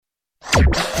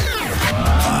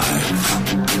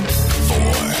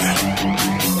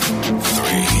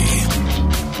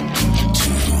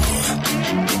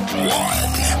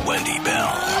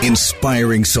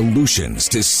Inspiring solutions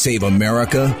to save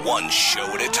America, one show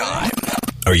at a time.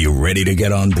 Are you ready to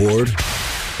get on board?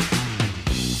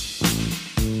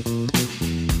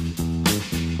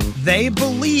 They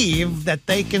believe that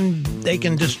they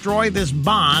can destroy this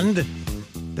bond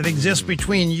that exists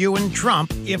between you and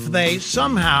Trump if they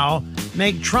somehow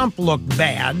make Trump look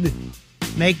bad,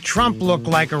 make Trump look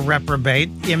like a reprobate,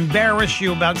 embarrass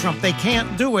you about Trump. They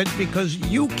can't do it because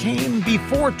you came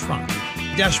before Trump.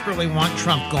 Desperately want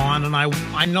Trump gone, and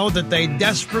I know that they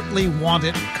desperately want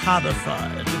it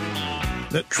codified,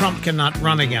 that Trump cannot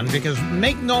run again, because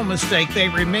make no mistake, they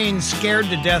remain scared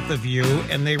to death of you,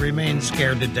 and they remain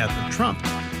scared to death of Trump.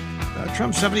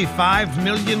 Trump, 75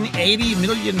 million, 80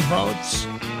 million votes,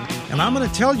 and I'm going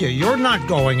to tell you, you're not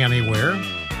going anywhere.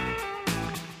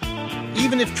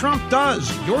 Even if Trump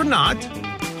does, you're not.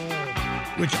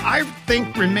 Which I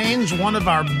think remains one of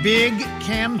our big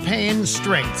campaign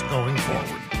strengths going forward.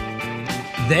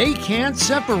 They can't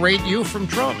separate you from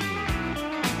Trump.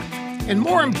 And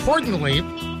more importantly,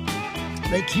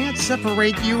 they can't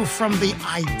separate you from the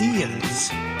ideas.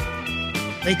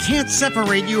 They can't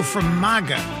separate you from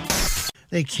MAGA.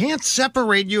 They can't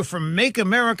separate you from Make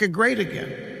America Great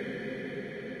Again.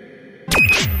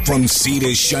 From sea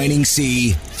to shining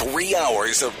sea, 3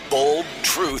 hours of bold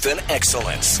truth and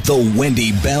excellence. The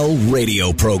Wendy Bell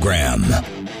Radio Program.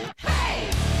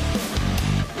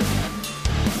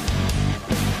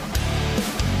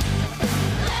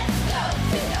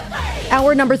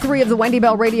 Hour number 3 of the Wendy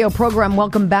Bell Radio Program.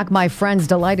 Welcome back, my friends.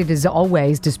 Delighted as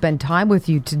always to spend time with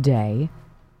you today.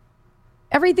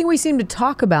 Everything we seem to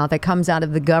talk about that comes out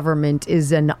of the government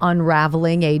is an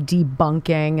unraveling, a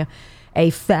debunking, a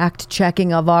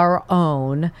fact-checking of our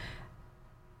own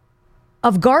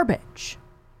of garbage.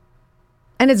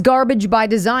 And it's garbage by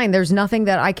design. There's nothing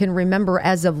that I can remember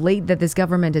as of late that this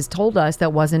government has told us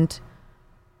that wasn't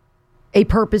a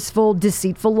purposeful,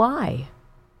 deceitful lie.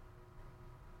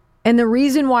 And the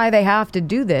reason why they have to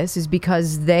do this is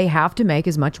because they have to make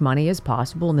as much money as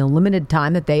possible in the limited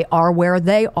time that they are where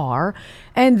they are.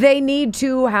 And they need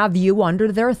to have you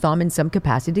under their thumb in some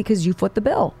capacity because you foot the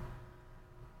bill.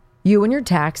 You and your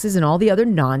taxes and all the other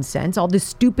nonsense, all the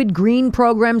stupid green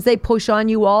programs they push on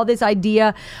you, all this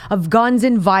idea of guns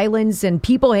and violence and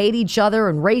people hate each other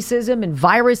and racism and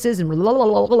viruses and blah, blah,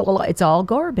 blah, blah, blah. It's all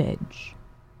garbage.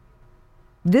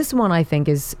 This one, I think,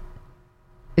 is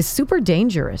super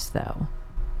dangerous, though.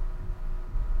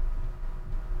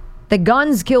 The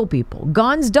guns kill people.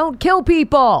 Guns don't kill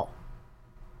people.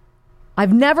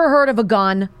 I've never heard of a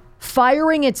gun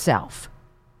firing itself.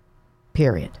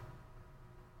 Period.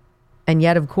 And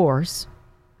yet, of course,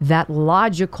 that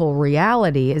logical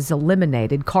reality is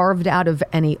eliminated, carved out of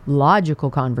any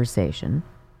logical conversation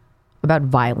about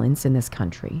violence in this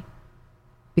country,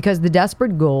 because the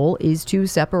desperate goal is to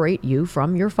separate you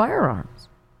from your firearms.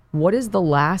 What is the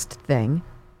last thing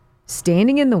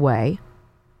standing in the way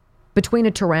between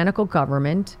a tyrannical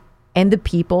government and the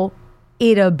people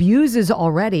it abuses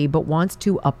already but wants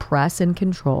to oppress and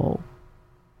control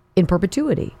in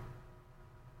perpetuity?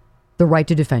 The right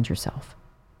to defend yourself,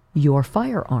 your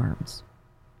firearms.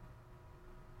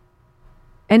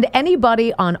 And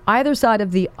anybody on either side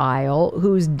of the aisle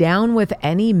who's down with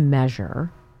any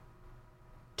measure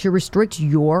to restrict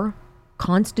your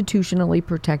constitutionally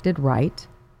protected right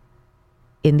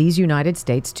in these United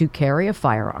States to carry a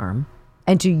firearm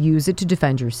and to use it to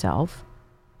defend yourself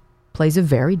plays a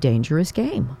very dangerous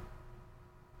game.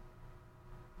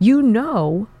 You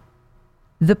know,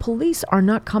 the police are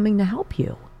not coming to help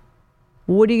you.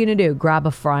 What are you going to do? Grab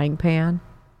a frying pan?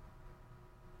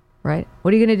 Right?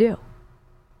 What are you going to do?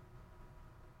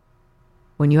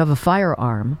 When you have a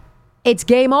firearm, it's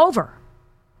game over.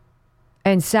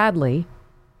 And sadly,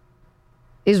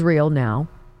 Israel now,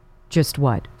 just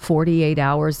 48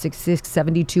 hours,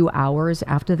 72 hours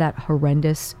after that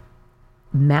horrendous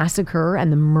massacre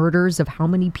and the murders of how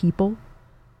many people?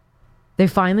 They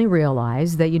finally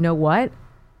realized that, you know what?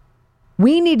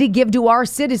 We need to give to our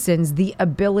citizens the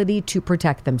ability to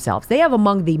protect themselves. They have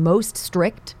among the most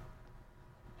strict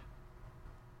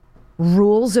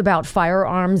rules about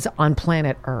firearms on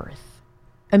planet Earth.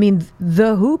 I mean,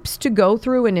 the hoops to go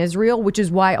through in Israel, which is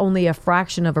why only a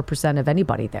fraction of a percent of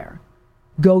anybody there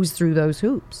goes through those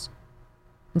hoops.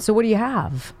 And so what do you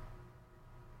have?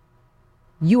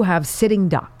 You have sitting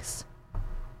ducks.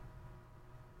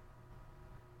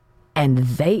 And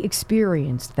they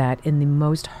experienced that in the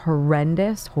most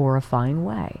horrendous, horrifying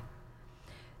way.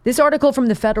 This article from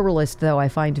The Federalist, though, I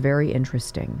find very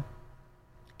interesting.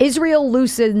 Israel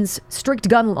loosens strict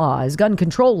gun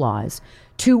control laws,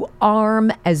 to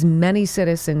arm as many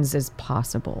citizens as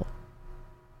possible.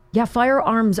 Yeah,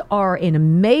 firearms are an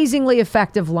amazingly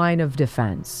effective line of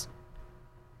defense.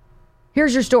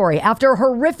 Here's your story. After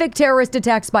horrific terrorist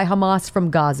attacks by Hamas from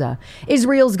Gaza,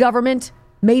 Israel's government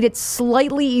made it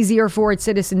slightly easier for its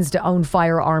citizens to own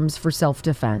firearms for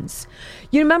self-defense.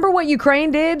 You remember what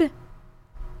Ukraine did?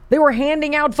 They were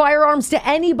handing out firearms to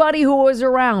anybody who was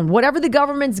around. Whatever the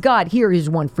government's got, here's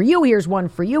one for you, here's one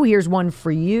for you, here's one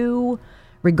for you.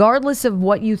 Regardless of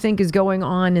what you think is going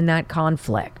on in that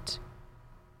conflict.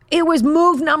 It was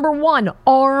move number one,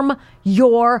 arm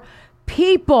your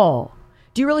people.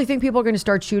 Do you really think people are going to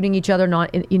start shooting each other,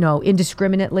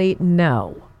 indiscriminately?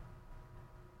 No.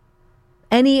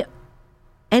 Anytime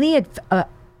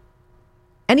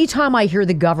I hear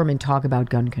the government talk about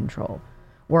gun control,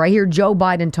 where I hear Joe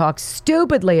Biden talk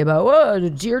stupidly about,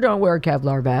 the deer don't wear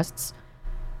Kevlar vests.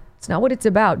 It's not what it's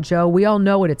about, Joe. We all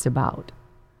know what it's about.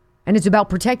 And it's about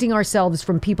protecting ourselves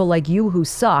from people like you who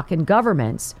suck and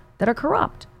governments that are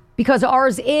corrupt. Because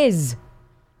ours is.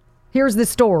 Here's the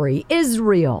story.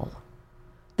 Israel,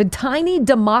 the tiny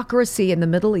democracy in the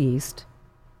Middle East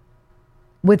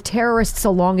with terrorists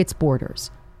along its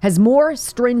borders, has more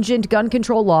stringent gun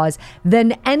control laws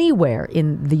than anywhere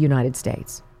in the United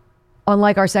States.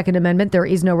 Unlike our Second Amendment, there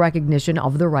is no recognition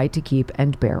of the right to keep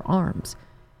and bear arms.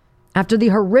 After the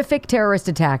horrific terrorist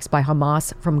attacks by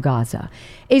Hamas from Gaza,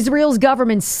 Israel's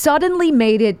government suddenly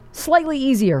made it slightly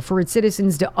easier for its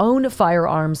citizens to own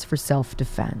firearms for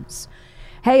self-defense.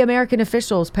 Hey, American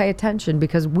officials, pay attention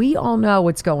because we all know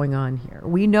what's going on here.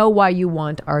 We know why you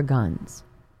want our guns.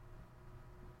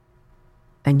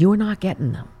 And you're not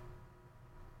getting them.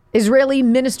 Israeli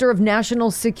Minister of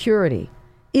National Security,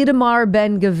 Itamar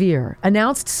Ben-Gvir,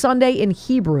 announced Sunday in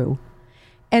Hebrew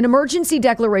an emergency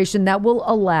declaration that will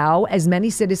allow as many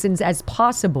citizens as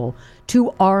possible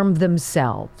to arm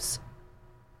themselves.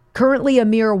 Currently, a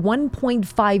mere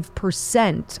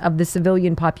 1.5% of the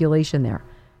civilian population there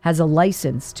has a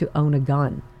license to own a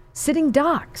gun. Sitting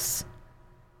ducks.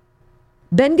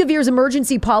 Ben-Gvir's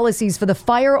emergency policies for the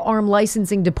firearm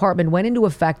licensing department went into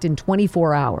effect in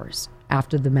 24 hours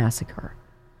after the massacre.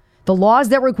 The laws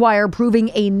that require proving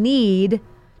a need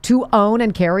to own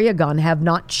and carry a gun have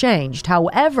not changed.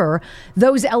 However,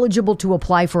 those eligible to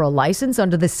apply for a license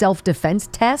under the self-defense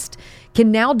test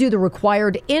can now do the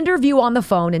required interview on the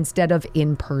phone instead of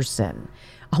in person.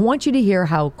 I want you to hear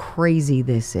how crazy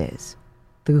this is.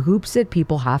 The hoops that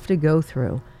people have to go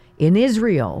through in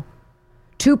Israel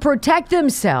to protect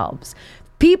themselves.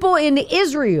 People in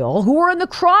Israel who are in the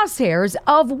crosshairs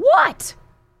of what?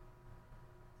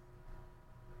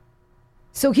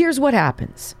 So here's what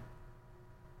happens.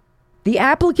 The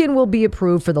applicant will be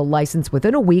approved for the license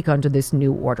within a week under this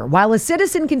new order. While a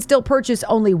citizen can still purchase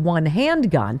only one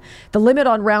handgun, the limit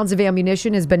on rounds of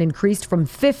ammunition has been increased from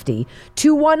 50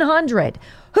 to 100.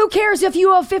 Who cares if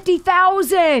you have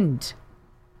 50,000?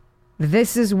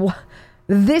 This is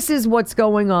what's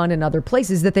going on in other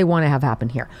places that they want to have happen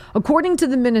here. According to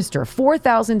the minister,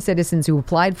 4,000 citizens who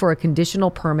applied for a conditional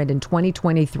permit in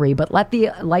 2023 but let the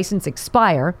license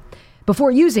expire before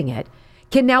using it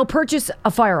can now purchase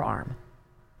a firearm.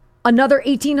 Another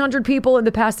 1,800 people in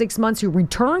the past 6 months who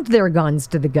returned their guns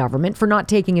to the government for not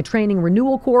taking a training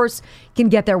renewal course can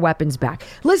get their weapons back.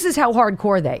 This is how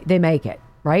hardcore they make it,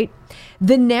 right?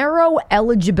 The narrow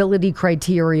eligibility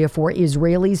criteria for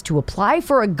Israelis to apply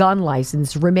for a gun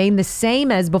license remain the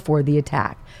same as before the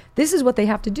attack. This is what they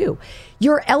have to do.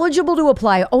 You're eligible to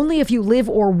apply only if you live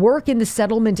or work in the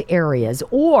settlement areas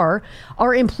or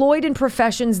are employed in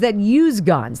professions that use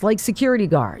guns, like security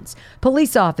guards,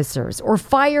 police officers, or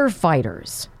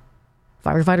firefighters.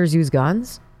 Firefighters use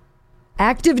guns?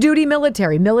 Active duty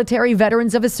military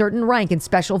veterans of a certain rank, and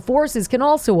special forces can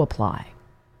also apply.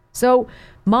 So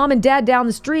mom and dad down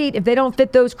the street, if they don't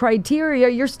fit those criteria,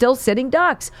 you're still sitting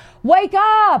ducks. Wake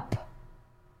up!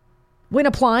 When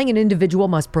applying, an individual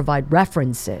must provide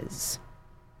references.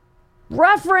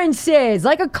 References,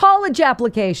 like a college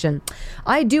application.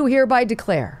 I do hereby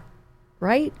declare,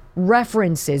 right?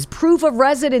 References, proof of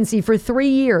residency for 3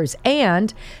 years,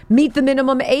 and meet the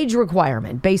minimum age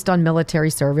requirement based on military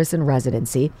service and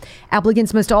residency.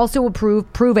 Applicants must also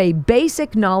prove a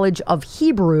basic knowledge of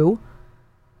Hebrew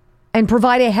and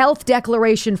provide a health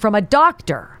declaration from a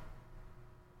doctor.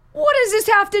 What does this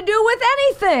have to do with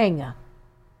anything?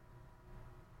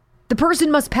 The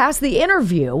person must pass the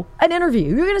interview, an interview.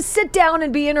 You're going to sit down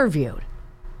and be interviewed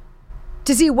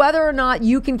to see whether or not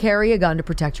you can carry a gun to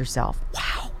protect yourself.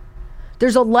 Wow.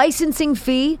 There's a licensing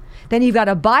fee. Then you've got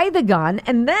to buy the gun.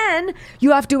 And then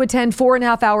you have to attend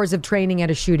 4.5 hours of training at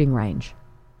a shooting range.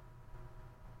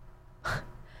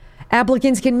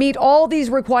 Applicants can meet all these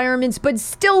requirements but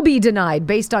still be denied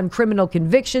based on criminal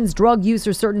convictions, drug use,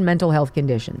 or certain mental health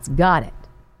conditions. Got it.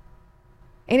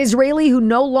 An Israeli who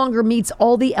no longer meets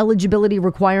all the eligibility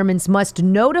requirements must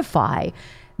notify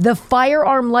the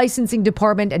firearm licensing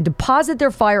department and deposit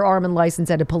their firearm and license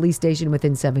at a police station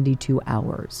within 72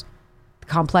 hours. The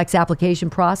complex application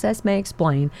process may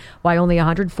explain why only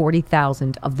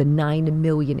 140,000 of the 9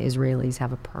 million Israelis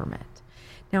have a permit.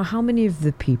 Now, how many of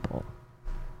the people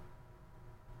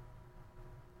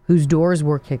whose doors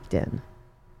were kicked in,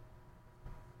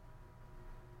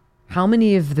 how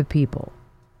many of the people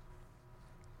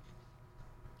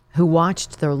who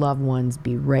watched their loved ones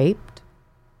be raped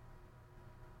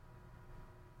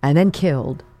and then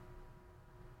killed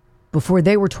before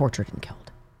they were tortured and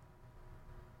killed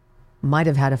might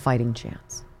have had a fighting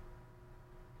chance?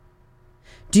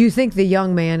 Do you think the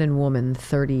young man and woman,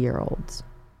 30-year-olds,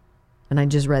 and I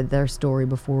just read their story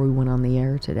before we went on the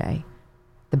air today,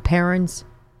 the parents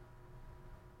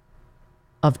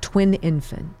of twin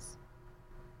infants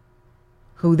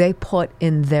who they put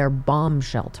in their bomb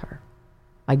shelter.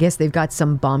 I guess they've got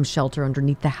some bomb shelter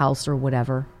underneath the house or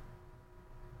whatever,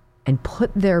 and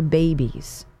put their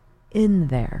babies in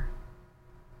there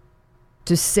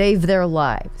to save their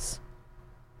lives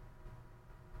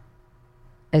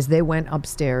as they went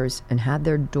upstairs and had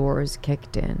their doors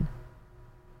kicked in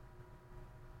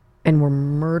and were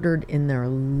murdered in their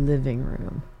living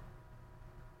room.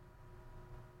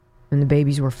 And the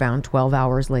babies were found 12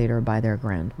 hours later by their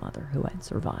grandmother who had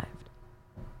survived.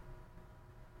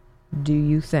 Do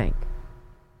you think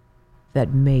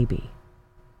that maybe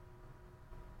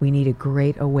we need a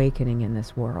great awakening in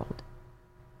this world?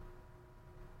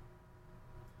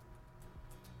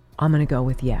 I'm going to go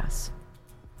with yes.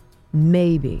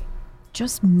 Maybe,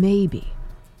 just maybe,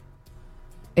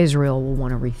 Israel will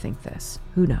want to rethink this.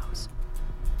 Who knows?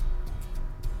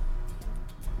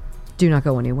 Do not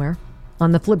go anywhere.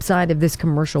 On the flip side of this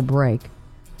commercial break,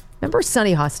 remember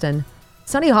Sonny Hostin?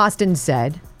 Sonny Hostin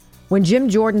said, when Jim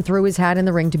Jordan threw his hat in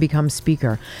the ring to become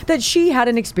speaker, that she had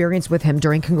an experience with him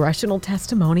during congressional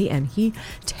testimony and he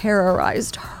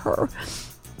terrorized her.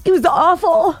 It was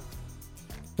awful.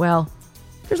 Well,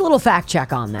 there's a little fact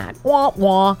check on that. Wah,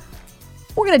 wah.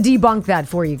 We're going to debunk that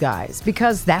for you guys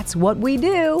because that's what we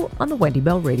do on the Wendy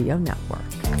Bell Radio Network.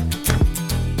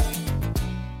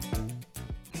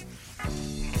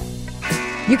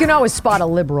 You can always spot a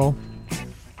liberal.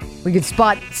 We could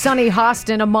spot Sonny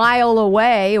Hostin a mile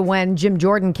away when Jim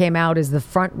Jordan came out as the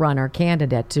front-runner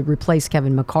candidate to replace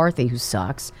Kevin McCarthy, who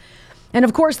sucks. And,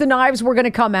 of course, the knives were going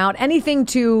to come out. Anything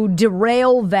to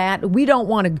derail that. We don't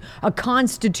want a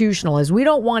constitutionalist. We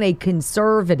don't want a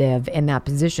conservative in that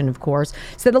position, of course,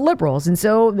 instead of liberals. And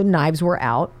so the knives were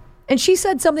out. And she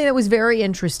said something that was very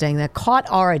interesting that caught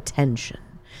our attention.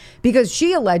 Because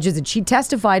she alleges that she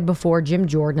testified before Jim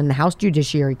Jordan in the House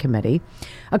Judiciary Committee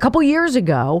a couple years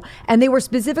ago, and they were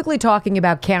specifically talking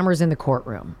about cameras in the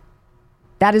courtroom.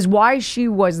 That is why she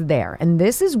was there. And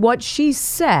this is what she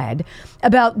said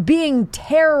about being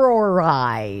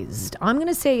terrorized. I'm going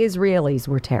to say Israelis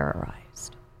were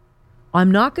terrorized.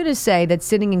 I'm not going to say that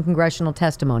sitting in congressional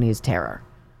testimony is terror.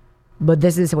 But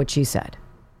this is what she said.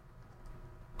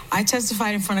 I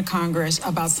testified in front of Congress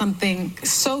about something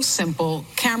so simple,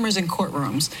 cameras in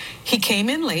courtrooms. He came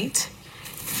in late,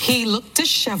 he looked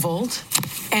disheveled,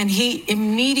 and he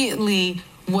immediately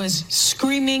was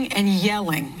screaming and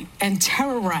yelling and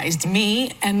terrorized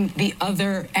me and the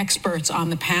other experts on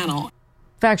the panel.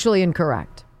 Factually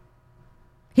incorrect.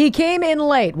 He came in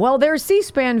late. Well, there's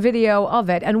C-SPAN video of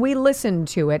it, and we listened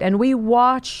to it, and we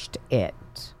watched it.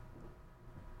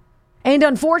 And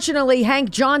unfortunately, Hank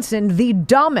Johnson, the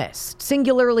dumbest,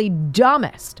 singularly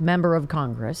dumbest member of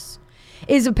Congress,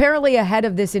 is apparently ahead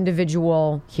of this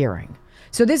individual hearing.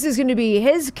 So this is going to be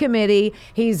his committee.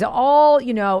 He's all,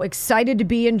 excited to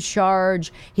be in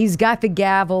charge. He's got the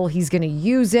gavel. He's going to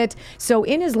use it. So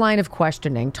in his line of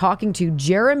questioning, talking to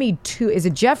Jeremy, is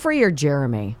it Jeffrey or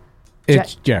Jeremy?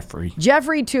 It's Jeffrey.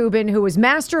 Jeffrey Toobin, who was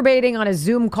masturbating on a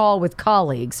Zoom call with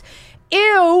colleagues.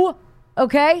 Ew!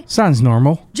 Okay? Sounds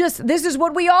normal. Just, this is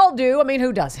what we all do. I mean,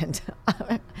 who doesn't?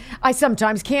 I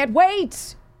sometimes can't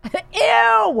wait.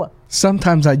 Ew!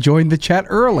 Sometimes I join the chat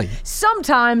early.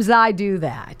 Sometimes I do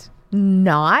that.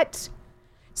 Not.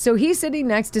 So he's sitting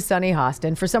next to Sonny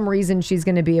Hostin. For some reason, she's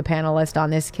going to be a panelist on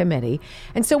this committee.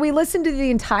 And so we listened to the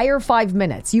entire 5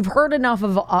 minutes. You've heard enough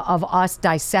of us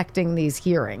dissecting these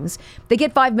hearings. They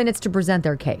get 5 minutes to present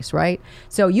their case, right?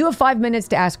 So you have 5 minutes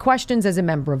to ask questions as a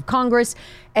member of Congress.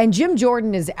 And Jim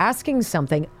Jordan is asking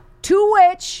something to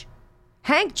which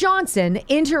Hank Johnson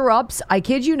interrupts, I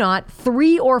kid you not,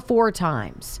 3 or 4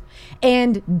 times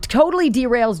and totally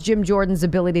derails Jim Jordan's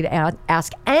ability to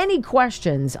ask any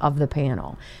questions of the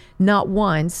panel. Not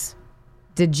once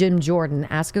did Jim Jordan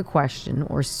ask a question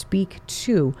or speak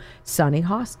to Sunny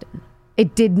Hostin.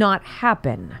 It did not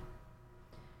happen.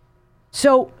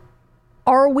 So,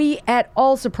 are we at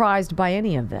all surprised by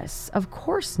any of this? Of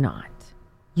course not.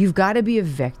 You've got to be a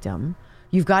victim.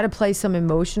 You've got to play some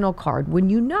emotional card when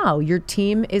you know your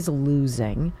team is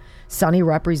losing. Sunny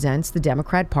represents the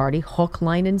Democrat Party, hook,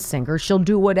 line, and sinker. She'll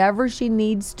do whatever she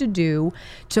needs to do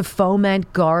to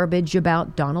foment garbage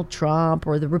about Donald Trump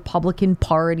or the Republican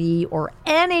Party or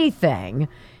anything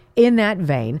in that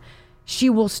vein. She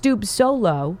will stoop so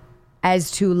low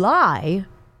as to lie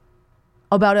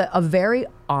about a very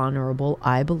honorable,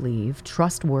 I believe,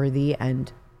 trustworthy,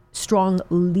 and strong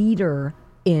leader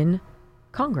in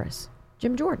Congress,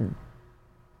 Jim Jordan.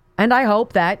 And I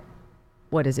hope that,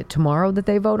 what is it, tomorrow that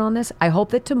they vote on this? I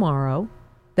hope that tomorrow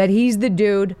that he's the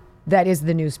dude that is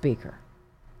the new speaker.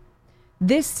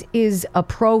 This is a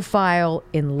profile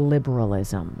in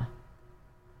liberalism.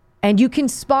 And you can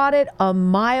spot it a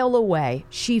mile away.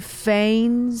 She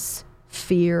feigns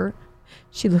fear.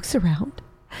 She looks around.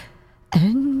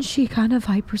 And she kind of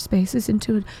hyperspaces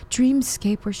into a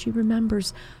dreamscape where she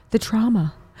remembers the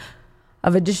trauma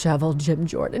of a disheveled Jim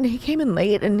Jordan. He came in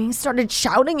late and he started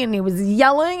shouting and he was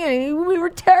yelling and we were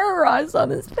terrorized on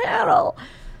this panel.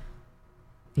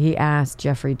 He asked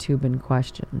Jeffrey Toobin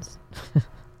questions,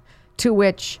 to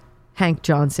which Hank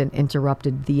Johnson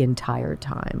interrupted the entire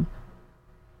time.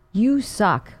 You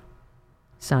suck,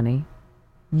 Sonny.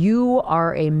 You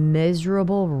are a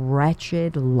miserable,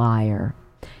 wretched liar.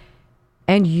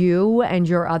 And you and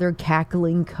your other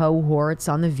cackling cohorts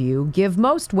on The View give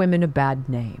most women a bad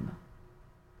name.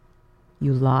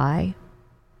 You lie,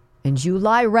 and you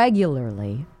lie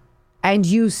regularly, and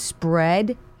you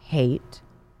spread hate,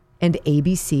 and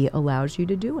ABC allows you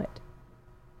to do it.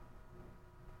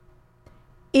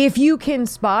 If you can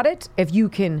spot it, if you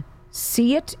can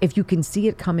see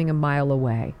it coming a mile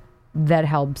away, that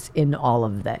helps in all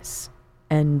of this.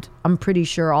 And I'm pretty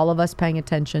sure all of us paying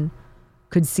attention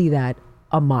could see that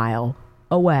a mile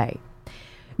away.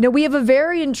 Now, we have a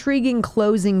very intriguing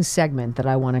closing segment that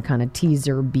I want to kind of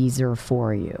teaser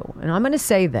for you. And I'm going to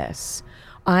say this.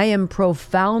 I am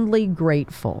profoundly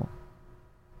grateful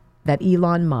that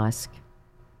Elon Musk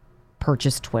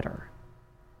purchased Twitter.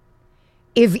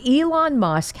 If Elon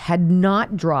Musk had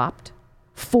not dropped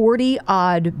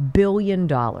 $40-odd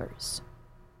billion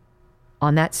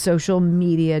on that social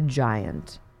media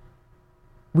giant,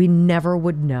 we never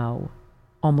would know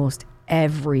almost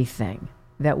everything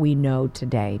that we know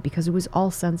today, because it was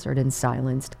all censored and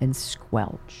silenced and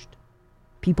squelched.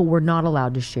 People were not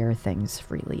allowed to share things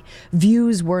freely.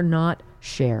 Views were not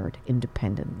shared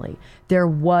independently. There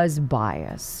was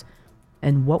bias.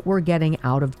 And what we're getting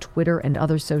out of Twitter and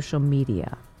other social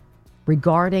media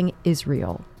regarding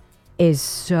Israel is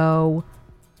so,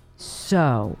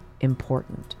 so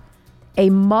important. A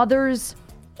mother's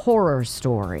horror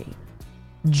story.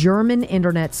 German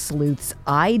internet sleuths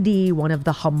ID one of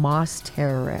the Hamas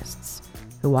terrorists,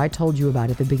 who I told you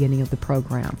about at the beginning of the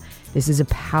program. This is a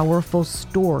powerful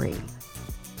story,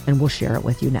 and we'll share it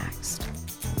with you next.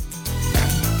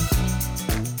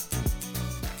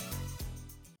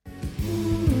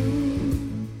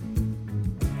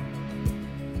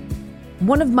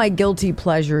 One of my guilty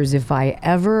pleasures, if I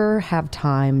ever have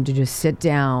time to just sit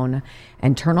down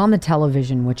and turn on the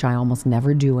television, which I almost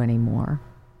never do anymore,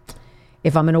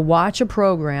 if I'm going to watch a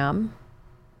program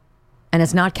and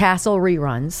it's not Castle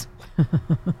reruns,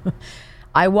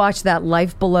 I watch that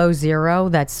Life Below Zero,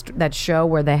 that show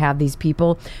where they have these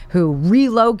people who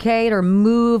relocate or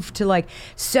move to like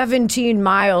 17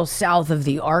 miles south of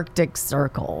the Arctic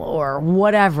Circle or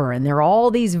whatever. And there are all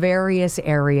these various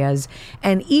areas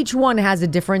and each one has a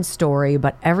different story,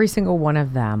 but every single one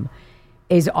of them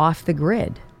is off the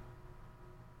grid.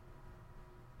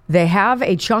 They have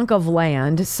a chunk of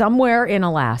land somewhere in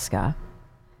Alaska.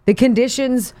 The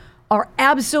conditions are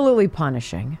absolutely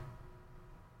punishing.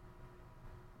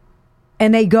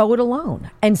 And they go it alone.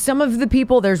 And some of the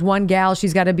people, there's one gal,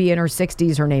 she's got to be in her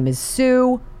 60s. Her name is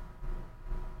Sue.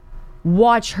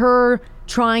 Watch her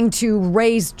trying to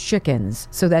raise chickens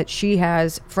so that she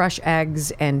has fresh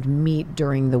eggs and meat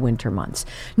during the winter months.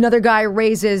 Another guy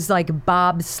raises like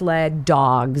bobsled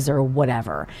dogs or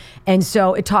whatever. And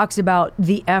so it talks about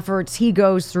the efforts he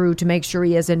goes through to make sure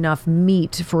he has enough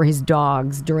meat for his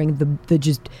dogs during the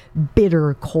just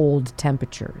bitter cold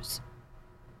temperatures.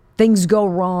 Things go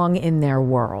wrong in their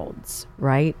worlds,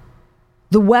 right?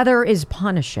 The weather is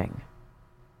punishing.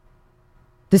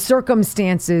 The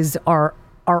circumstances are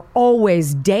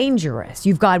always dangerous.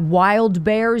 You've got wild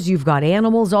bears, you've got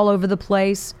animals all over the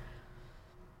place.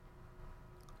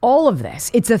 All of this,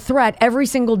 it's a threat. Every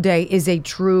single day is a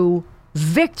true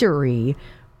victory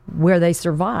where they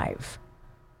survive.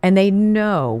 And they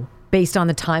know, based on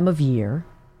the time of year,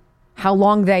 how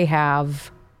long they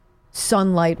have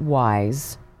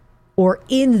sunlight-wise or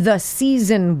in the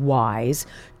season-wise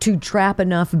to trap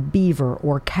enough beaver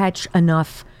or catch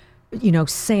enough,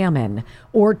 salmon,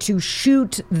 or to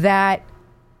shoot the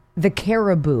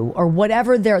caribou or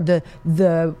whatever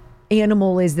the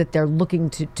animal is that they're looking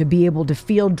to be able to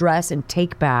field dress and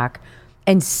take back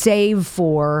and save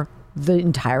for the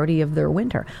entirety of their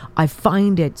winter. I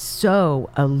find it so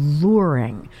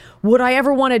alluring. Would I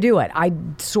ever want to do it? I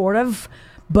sort of,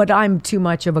 but I'm too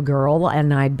much of a girl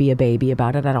and I'd be a baby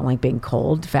about it. I don't like being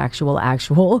cold, factual,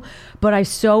 actual. But I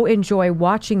so enjoy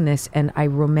watching this, and I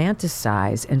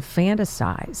romanticize and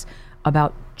fantasize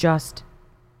about just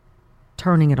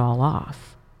turning it all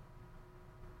off.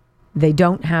 They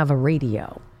don't have a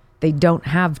radio. They don't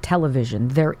have television.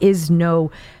 There is no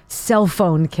cell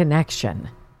phone connection.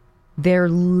 They're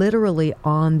literally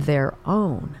on their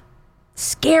own.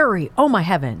 Scary. Oh, my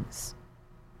heavens.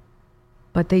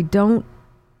 But they don't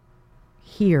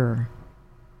hear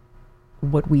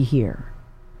what we hear.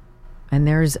 And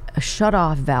there's a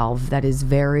shut-off valve that is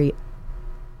very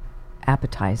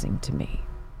appetizing to me,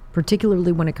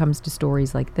 particularly when it comes to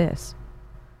stories like this.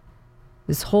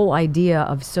 This whole idea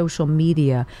of social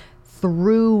media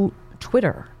through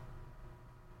Twitter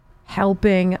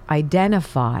helping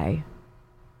identify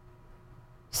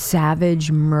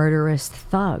savage, murderous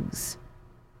thugs.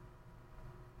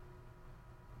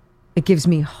 It gives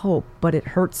me hope, but it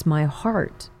hurts my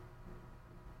heart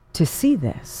to see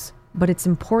this. But it's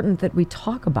important that we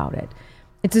talk about it.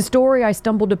 It's a story I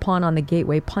stumbled upon on the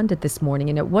Gateway Pundit this morning,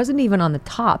 and it wasn't even on the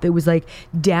top. It was like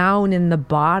down in the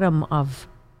bottom of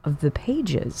the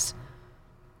pages.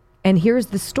 And here's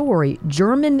the story.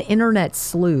 German internet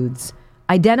sleuths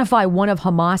identify one of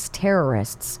Hamas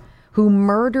terrorists who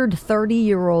murdered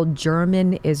 30-year-old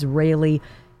German-Israeli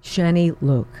Shani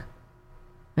Luke.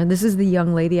 And this is the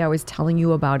young lady I was telling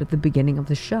you about at the beginning of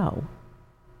the show.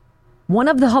 One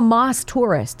of the Hamas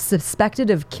tourists suspected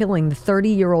of killing the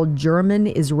 30-year-old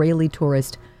German-Israeli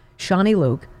tourist Shani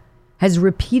Luke has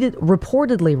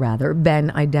reportedly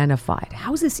been identified.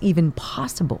 How is this even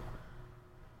possible?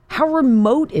 How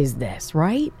remote is this,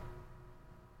 right?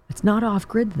 It's not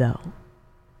off-grid, though.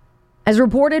 As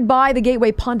reported by the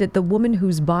Gateway Pundit, the woman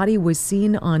whose body was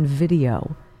seen on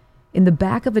video in the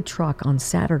back of a truck on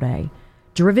Saturday,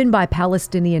 driven by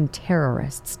Palestinian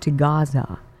terrorists to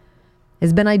Gaza,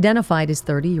 has been identified as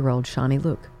 30-year-old Shani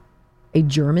Luke, a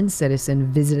German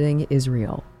citizen visiting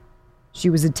Israel. She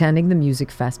was attending the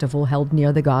music festival held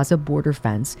near the Gaza border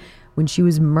fence when she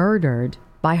was murdered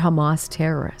by Hamas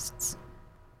terrorists.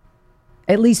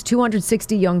 At least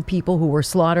 260 young people who were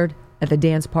slaughtered at the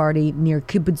dance party near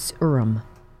Kibbutz Urim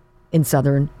in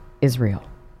southern Israel.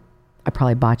 I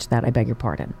probably botched that. I beg your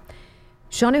pardon.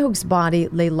 Shani Luke's body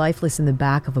lay lifeless in the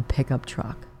back of a pickup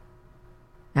truck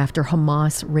after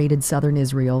Hamas raided southern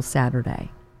Israel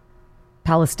Saturday.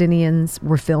 Palestinians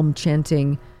were filmed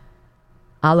chanting,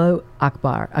 Allahu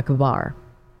Akbar, Akbar.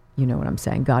 You know what I'm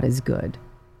saying. God is good.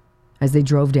 As they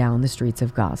drove down the streets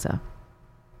of Gaza.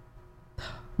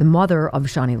 The mother of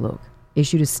Shani Luke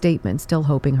issued a statement still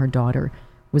hoping her daughter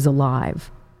was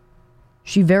alive.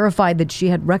 She verified that she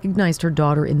had recognized her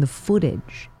daughter in the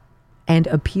footage and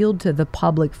appealed to the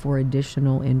public for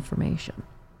additional information.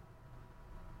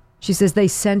 She says they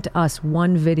sent us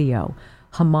one video.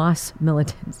 Hamas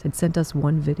militants had sent us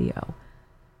one video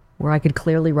where I could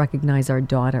clearly recognize our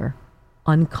daughter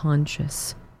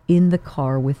unconscious in the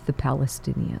car with the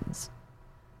Palestinians.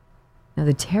 Now,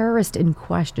 the terrorist in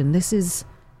question, this is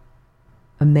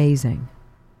amazing.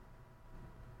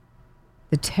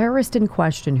 The terrorist in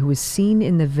question who was seen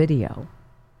in the video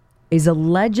is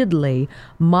allegedly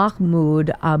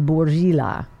Mahmoud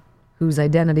Aburjila, whose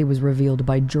identity was revealed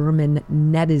by German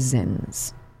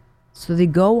netizens. So they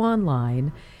go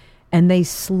online and they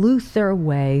sleuth their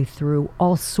way through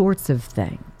all sorts of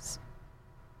things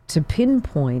to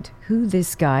pinpoint who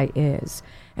this guy is.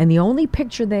 And the only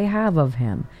picture they have of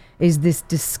him is this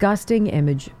disgusting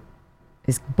image.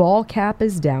 His ball cap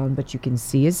is down, but you can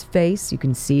see his face, you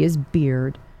can see his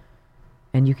beard,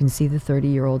 and you can see the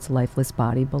 30-year-old's lifeless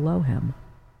body below him.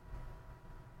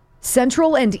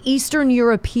 Central and Eastern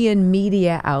European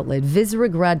media outlet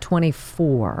Visegrad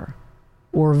 24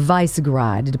 or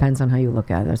Visegrad, it depends on how you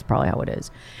look at it, that's probably how it is,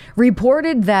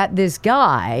 reported that this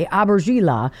guy,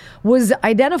 Abergila, was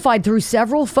identified through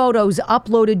several photos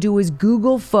uploaded to his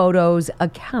Google Photos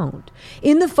account.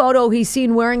 In the photo, he's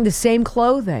seen wearing the same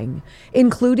clothing,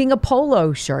 including a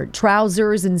polo shirt,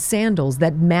 trousers, and sandals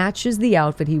that matches the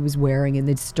outfit he was wearing in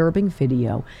the disturbing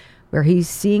video, where he's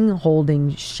seen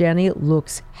holding Shani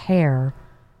Look's hair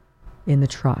in the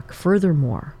truck.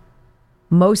 Furthermore,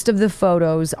 most of the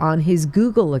photos on his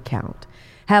Google account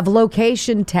have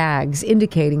location tags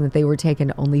indicating that they were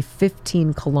taken only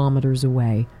 15 kilometers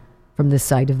away from the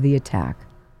site of the attack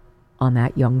on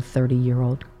that young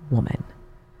 30-year-old woman.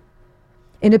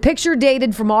 In a picture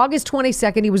dated from August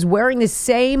 22nd, he was wearing the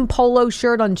same polo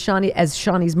shirt on Shani as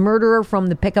Shani's murderer from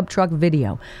the pickup truck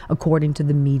video, according to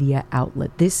the media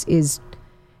outlet.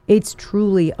 It's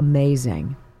truly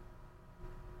amazing.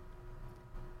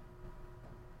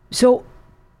 So,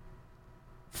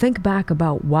 think back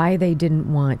about why they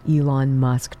didn't want Elon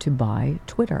Musk to buy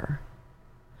Twitter.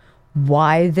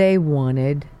 Why they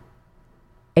wanted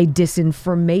a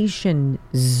disinformation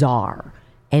czar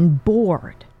and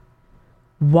board.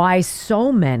 Why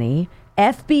so many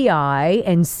FBI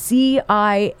and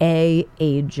CIA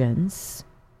agents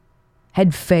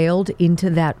had failed into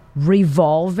that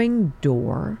revolving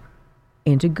door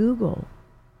into Google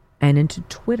and into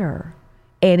Twitter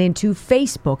and into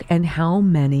Facebook, and how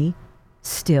many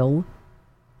still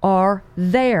are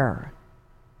there.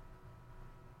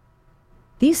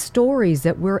 These stories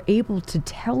that we're able to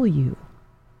tell you,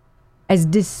 as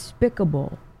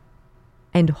despicable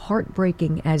and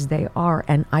heartbreaking as they are,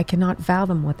 and I cannot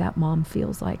fathom what that mom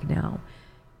feels like now,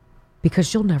 because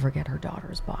she'll never get her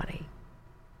daughter's body.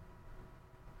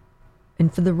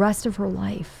 And for the rest of her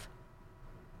life,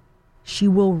 she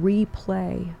will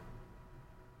replay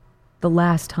the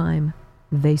last time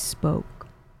they spoke,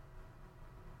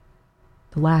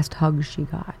 the last hug she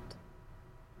got,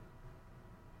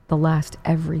 the last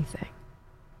everything.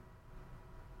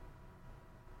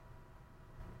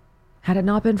 Had it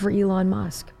not been for Elon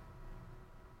Musk,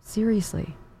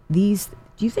 seriously, do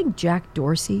you think Jack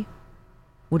Dorsey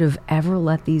would have ever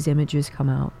let these images come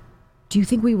out? Do you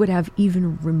think we would have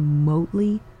even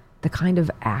remotely the kind of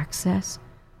access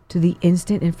to the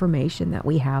instant information that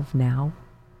we have now?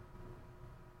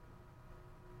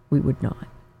 We would not.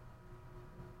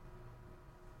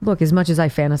 Look, as much as I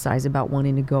fantasize about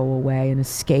wanting to go away and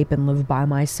escape and live by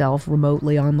myself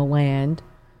remotely on the land,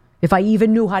 if I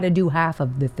even knew how to do half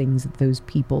of the things that those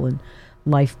people in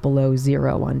Life Below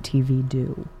Zero on TV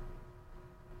do,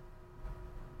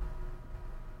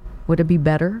 would it be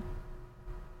better?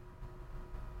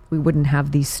 We wouldn't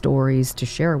have these stories to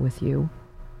share with you.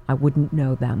 I wouldn't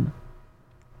know them.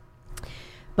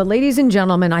 But ladies and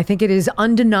gentlemen, I think it is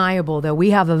undeniable that we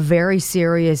have a very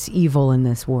serious evil in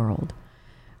this world.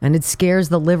 And it scares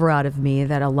the liver out of me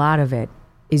that a lot of it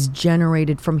is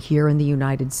generated from here in the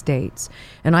United States.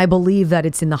 And I believe that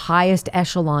it's in the highest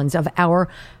echelons of our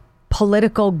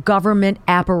political government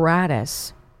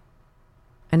apparatus.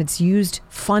 And it's used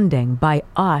funding by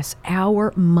us,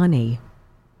 our money.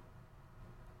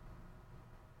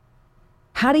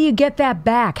 How do you get that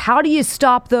back? How do you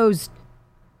stop those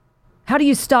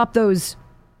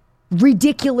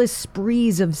ridiculous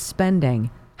sprees of spending?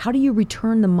 How do you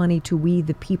return the money to we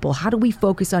the people? How do we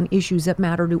focus on issues that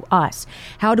matter to us?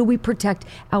 How do we protect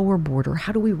our border?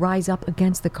 How do we rise up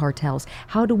against the cartels?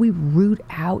 How do we root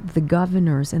out the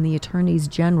governors and the attorneys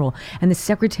general and the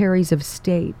secretaries of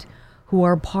state who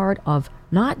are part of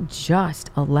not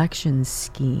just election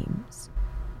schemes,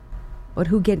 but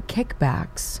who get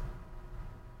kickbacks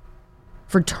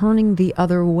for turning the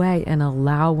other way and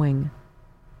allowing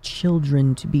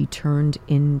children to be turned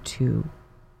into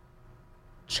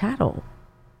chattel?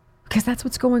 Because that's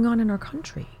what's going on in our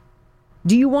country.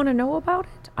 Do you want to know about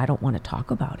it? I don't want to talk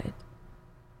about it.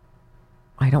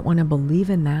 I don't want to believe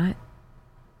in that.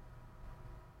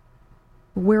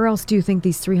 Where else do you think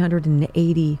these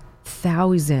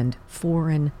 380,000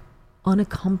 foreign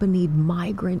unaccompanied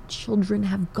migrant children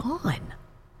have gone?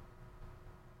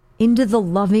 Into the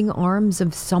loving arms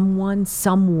of someone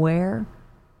somewhere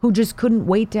who just couldn't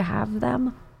wait to have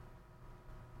them?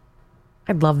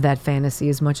 I'd love that fantasy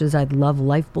as much as I'd love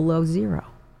Life Below Zero.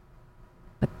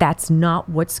 But that's not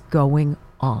what's going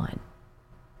on.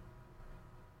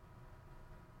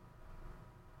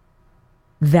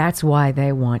 That's why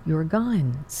they want your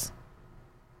guns.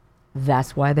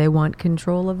 That's why they want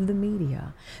control of the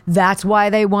media. That's why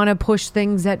they want to push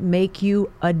things that make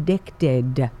you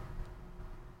addicted.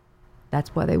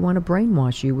 That's why they want to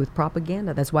brainwash you with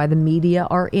propaganda. That's why the media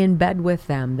are in bed with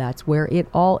them. That's where it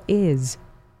all is.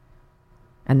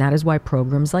 And that is why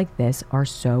programs like this are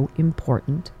so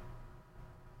important,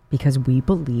 because we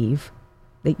believe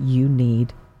that you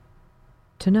need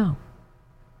to know.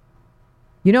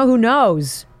 You know who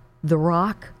knows? The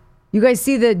Rock. You guys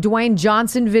see the Dwayne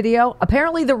Johnson video?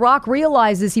 Apparently The Rock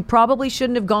realizes he probably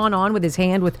shouldn't have gone on with his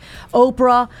hand with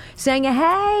Oprah, saying,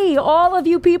 hey, all of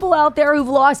you people out there who've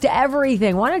lost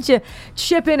everything, why don't you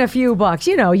chip in a few bucks?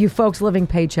 You know, you folks living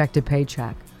paycheck to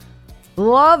paycheck.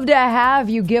 Love to have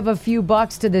you give a few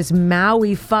bucks to this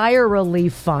Maui Fire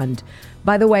Relief Fund.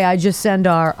 By the way, I sent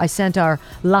our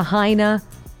Lahaina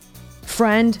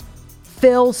friend,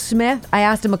 Phil Smith. I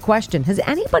asked him a question. Has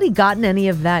anybody gotten any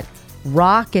of that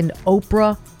Rock and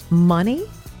Oprah money?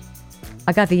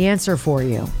 I got the answer for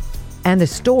you. And the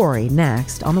story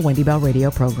next on the Wendy Bell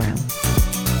radio program.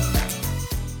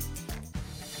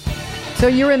 So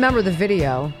you remember the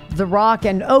video, The Rock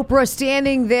and Oprah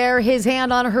standing there, his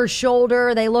hand on her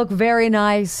shoulder. They look very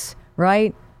nice,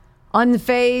 right?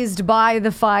 Unfazed by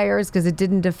the fires because it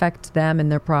didn't affect them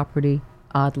and their property,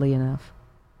 oddly enough.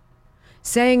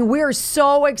 Saying, we're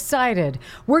so excited.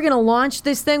 We're going to launch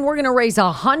this thing. We're going to raise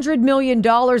 $100 million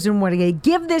and we're going to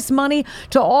give this money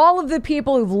to all of the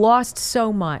people who've lost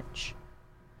so much.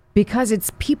 Because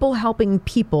it's people helping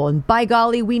people. And by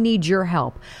golly, we need your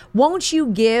help. Won't you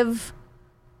give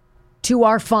to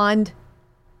our fund?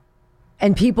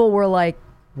 And people were like,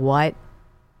 what?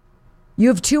 You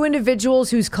have two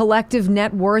individuals whose collective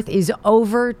net worth is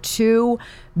over $2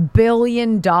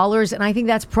 billion. And I think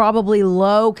that's probably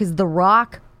low because The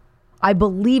Rock, I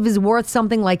believe, is worth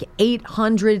something like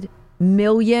 $800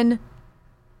 million.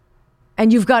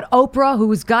 And you've got Oprah,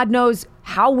 who is God knows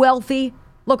how wealthy.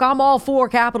 Look, I'm all for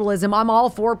capitalism. I'm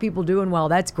all for people doing well.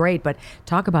 That's great. But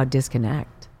talk about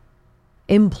disconnect.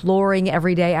 Imploring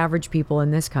everyday average people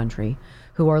in this country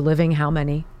who are living how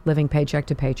many? Living paycheck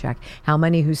to paycheck. How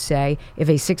many who say if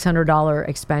a $600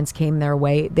 expense came their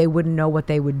way, they wouldn't know what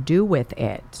they would do with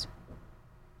it.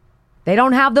 They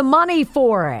don't have the money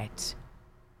for it.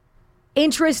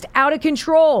 Interest out of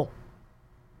control.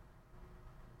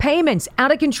 Payments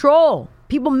out of control.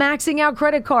 People maxing out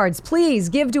credit cards. Please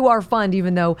give to our fund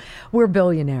even though we're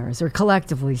billionaires, or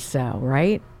collectively so,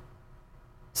 right?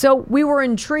 So we were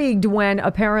intrigued when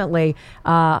apparently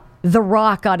The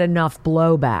Rock got enough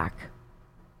blowback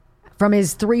from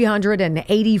his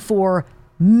 384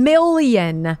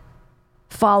 million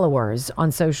followers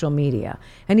on social media.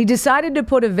 And he decided to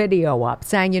put a video up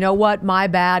saying, you know what, my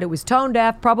bad. It was tone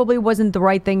deaf. Probably wasn't the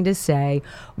right thing to say.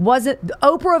 Wasn't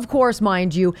Oprah, of course,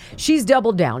 mind you, she's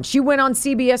doubled down. She went on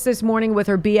CBS this morning with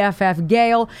her BFF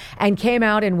Gayle and came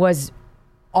out and was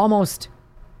almost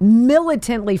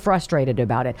militantly frustrated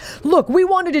about it. Look, we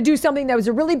wanted to do something that was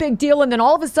a really big deal, and then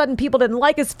all of a sudden people didn't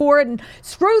like us for it, and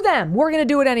screw them. We're going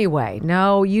to do it anyway.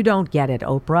 No, you don't get it,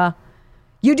 Oprah.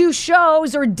 You do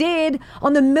shows, or did,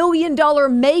 on the $1 million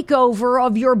makeover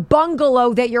of your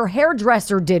bungalow that your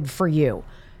hairdresser did for you.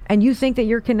 And you think that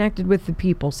you're connected with the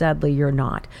people. Sadly, you're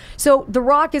not. So The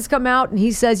Rock has come out and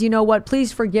he says, you know what,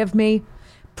 please forgive me.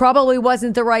 Probably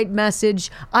wasn't the right message.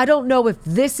 I don't know if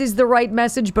this is the right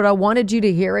message, but I wanted you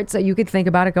to hear it so you could think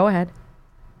about it. Go ahead.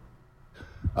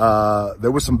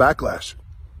 There was some backlash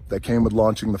that came with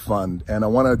launching the fund, and I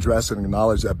want to address and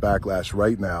acknowledge that backlash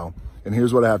right now. And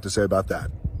here's what I have to say about that.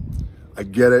 I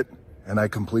get it, and I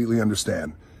completely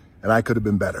understand. And I could have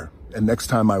been better. And next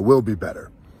time I will be better.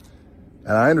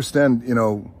 And I understand, you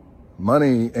know,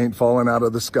 money ain't falling out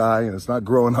of the sky, and it's not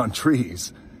growing on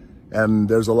trees. And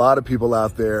there's a lot of people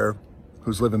out there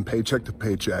who's living paycheck to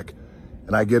paycheck.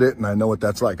 And I get it, and I know what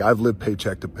that's like. I've lived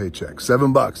paycheck to paycheck.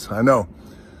 $7, I know.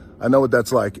 I know what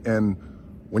that's like. And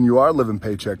when you are living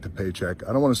paycheck to paycheck,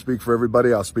 I don't want to speak for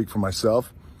everybody. I'll speak for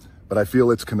myself. But I feel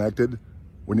it's connected.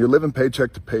 When you're living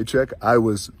paycheck to paycheck, I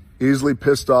was easily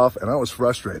pissed off and I was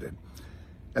frustrated.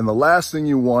 And the last thing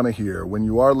you want to hear when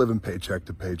you are living paycheck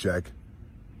to paycheck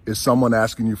is someone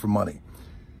asking you for money,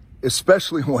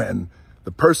 especially when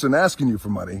the person asking you for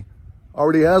money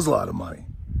already has a lot of money.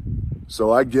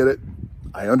 So I get it.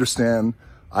 I understand.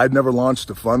 I'd never launched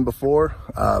a fund before,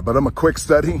 but I'm a quick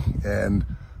study and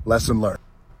lesson learned.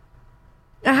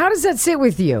 Now, how does that sit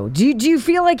with you? Do you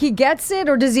feel like he gets it,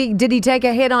 or did he take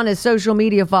a hit on his social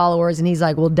media followers and he's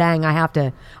like, well, dang, I have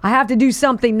to do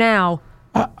something now?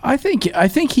 I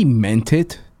think he meant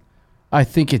it. I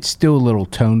think it's still a little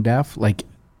tone deaf. Like,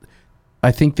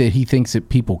 I think that he thinks that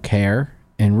people care,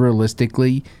 and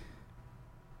realistically,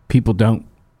 people don't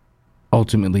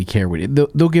ultimately care what it.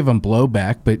 They'll give him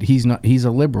blowback, but he's not. He's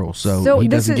a liberal, so he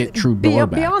doesn't get true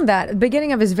blowback. Beyond that, at the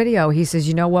beginning of his video, he says,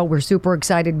 "You know what? We're super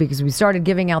excited because we started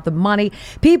giving out the money.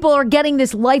 People are getting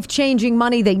this life-changing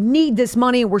money. They need this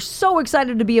money, and we're so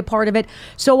excited to be a part of it."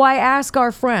 So I ask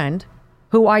our friend,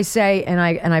 who I say, and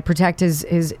I protect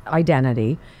his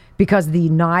identity, because the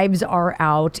knives are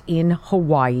out in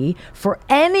Hawaii for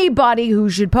anybody who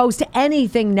should post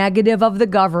anything negative of the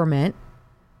government.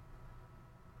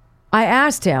 I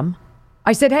asked him,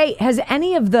 I said, hey, has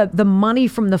any of the money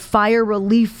from the fire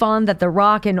relief fund that The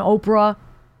Rock and Oprah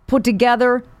put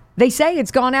together, they say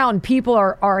it's gone out and people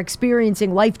are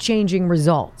experiencing life-changing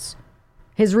results?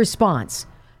 His response,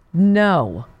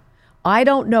 no. I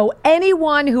don't know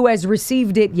anyone who has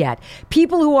received it yet.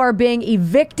 People who are being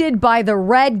evicted by the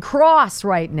Red Cross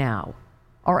right now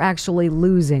are actually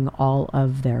losing all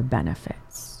of their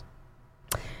benefits.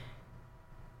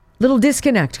 Little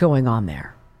disconnect going on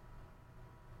there.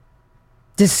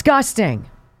 Disgusting.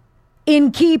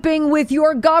 In keeping with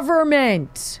your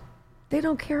government. They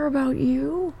don't care about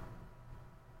you.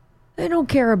 They don't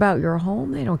care about your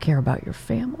home. They don't care about your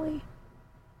family.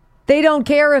 They don't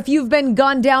care if you've been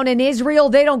gunned down in Israel.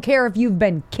 They don't care if you've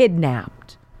been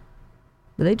kidnapped.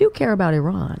 But they do care about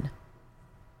Iran.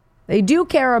 They do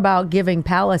care about giving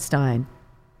Palestine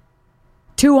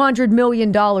 $200 million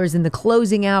in the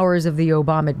closing hours of the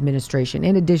Obama administration,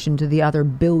 in addition to the other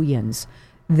billions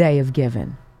they have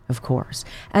given, of course.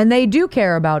 And they do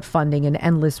care about funding an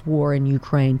endless war in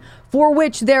Ukraine, for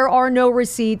which there are no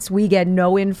receipts. We get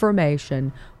no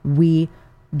information. We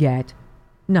get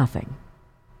nothing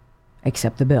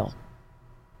except the bill.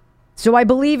 So I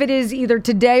believe it is either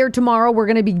today or tomorrow we're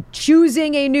going to be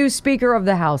choosing a new Speaker of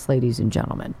the House, ladies and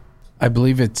gentlemen. I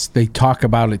believe they talk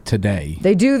about it today.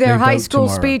 They do their high school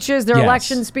speeches, their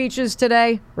election speeches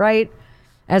today, right?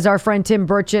 As our friend Tim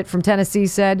Burchett from Tennessee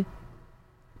said.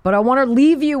 But I want to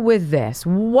leave you with this.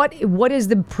 What is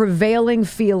the prevailing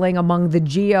feeling among the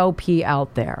GOP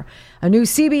out there? A new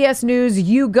CBS News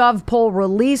YouGov poll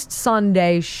released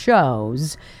Sunday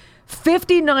shows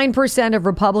 59% of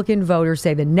Republican voters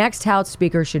say the next House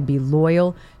Speaker should be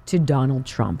loyal to Donald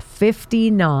Trump.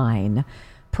 59%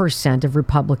 of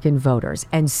Republican voters.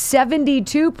 And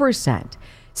 72%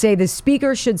 say the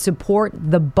Speaker should support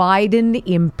the Biden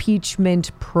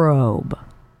impeachment probe.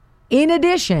 In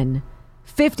addition,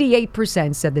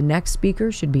 58% said the next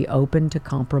Speaker should be open to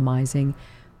compromising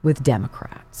with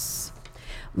Democrats.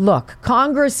 Look,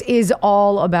 Congress is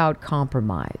all about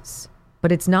compromise.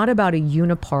 But it's not about a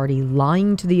uniparty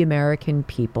lying to the American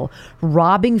people,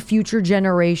 robbing future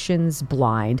generations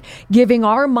blind, giving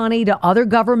our money to other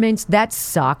governments that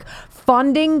suck,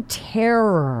 funding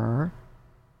terror,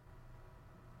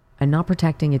 and not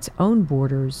protecting its own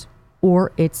borders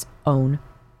or its own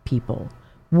people.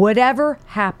 Whatever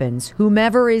happens,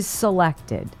 whomever is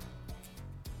selected,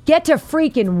 get to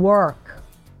freaking work.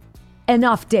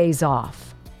 Enough days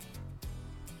off.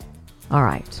 All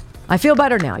right. I feel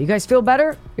better now. You guys feel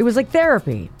better? It was like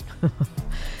therapy.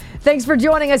 Thanks for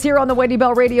joining us here on the Wendy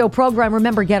Bell Radio program.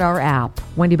 Remember, get our app,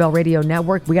 Wendy Bell Radio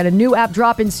Network. We got a new app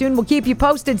dropping soon. We'll keep you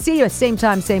posted. See you same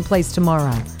time, same place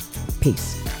tomorrow.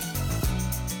 Peace.